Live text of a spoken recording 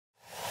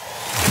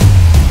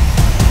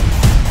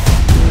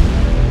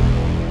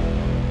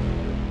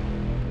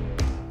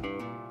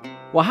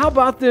Well, how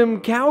about them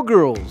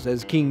cowgirls,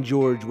 as King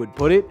George would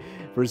put it?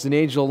 For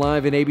Angelo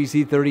Live in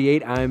ABC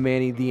 38, I'm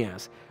Manny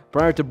Diaz.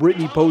 Prior to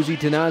Brittany, Pozzi,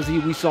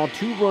 Tonozzi, we saw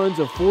 2 runs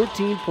of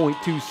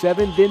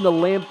 14.27. Then the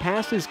Lamb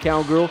passes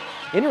Cowgirl,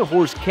 and her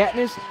horse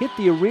Katniss hit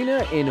the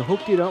arena and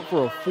hooked it up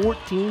for a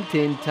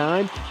 14:10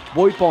 time.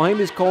 Boyd Paul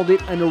Hamas called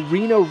it an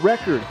arena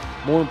record.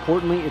 More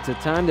importantly, it's a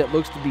time that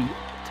looks to be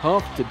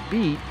tough to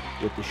beat,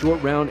 with the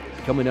short round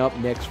coming up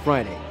next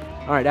Friday.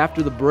 All right,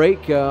 after the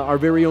break, our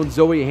very own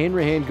Zoe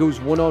Hanrahan goes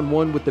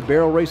one-on-one with the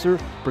barrel racer,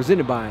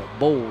 presented by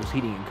Bowles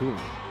Heating and Cooling.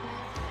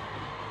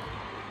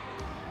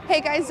 Hey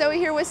guys, Zoe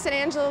here with San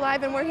Angelo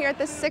Live, and we're here at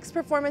the 6th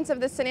performance of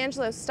the San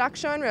Angelo Stock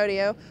Show and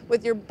Rodeo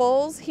with your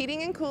Bowles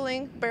Heating and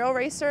Cooling barrel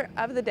racer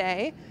of the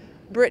day,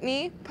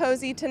 Brittany,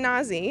 Pozzi,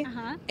 Tonozzi,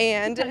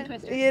 and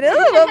it is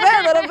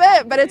a little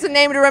bit, but it's a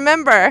name to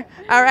remember.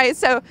 All right,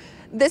 so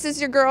this is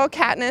your girl,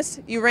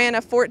 Katniss. You ran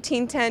a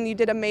 14:10. You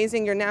did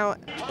amazing. You're now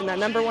in the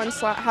 #1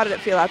 slot. How did it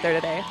feel out there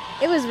today?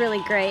 It was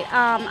really great.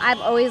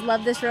 I've always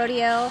loved this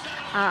rodeo.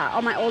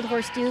 On my old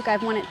horse, Duke,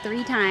 I've won it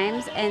 3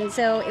 times. And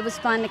so it was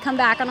fun to come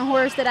back on a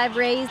horse that I've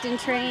raised and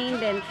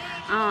trained, and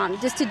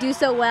just to do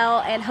so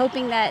well, and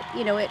hoping that,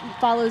 you know, it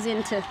follows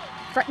into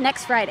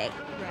next Friday.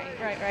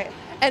 Right.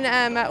 And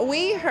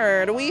we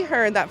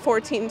heard that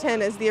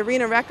 14:10 is the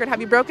arena record.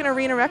 Have you broken an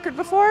arena record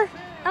before?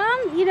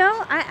 You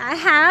know, I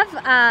have.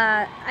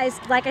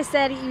 Like I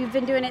said, you've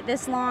been doing it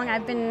this long.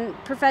 I've been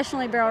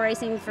professionally barrel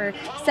racing for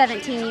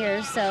 17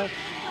 years, so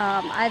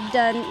I've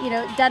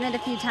done it a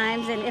few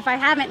times. And if I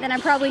haven't, then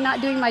I'm probably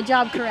not doing my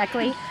job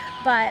correctly.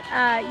 But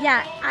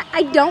yeah,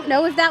 I don't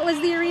know if that was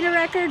the arena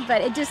record,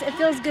 but it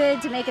feels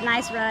good to make a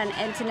nice run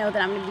and to know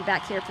that I'm going to be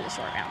back here for the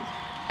short round.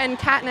 And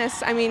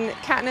Katniss, I mean,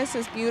 Katniss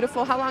is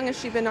beautiful. How long has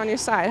she been on your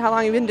side? How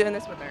long have you been doing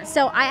this with her?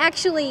 So I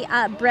actually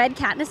bred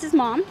Katniss's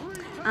mom.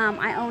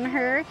 I own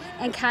her,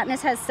 and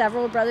Katniss has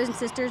several brothers and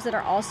sisters that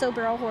are also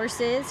barrel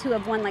horses who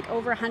have won like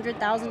over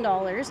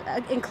 $100,000,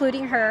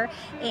 including her.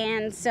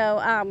 And so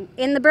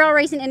in the barrel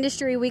racing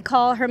industry, we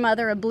call her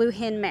mother a blue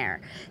hen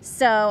mare.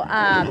 So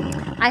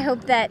I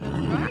hope that,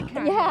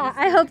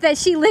 I hope that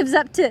she lives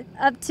up to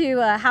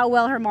how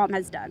well her mom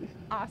has done.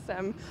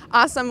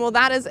 Awesome. Well,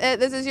 that is it.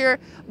 This is your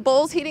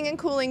Bowles Heating and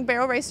Cooling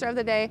barrel racer of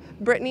the day,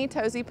 Brittany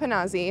Pozzi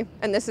Tonozzi,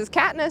 and this is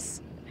Katniss.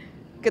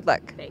 Good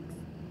luck. Thanks.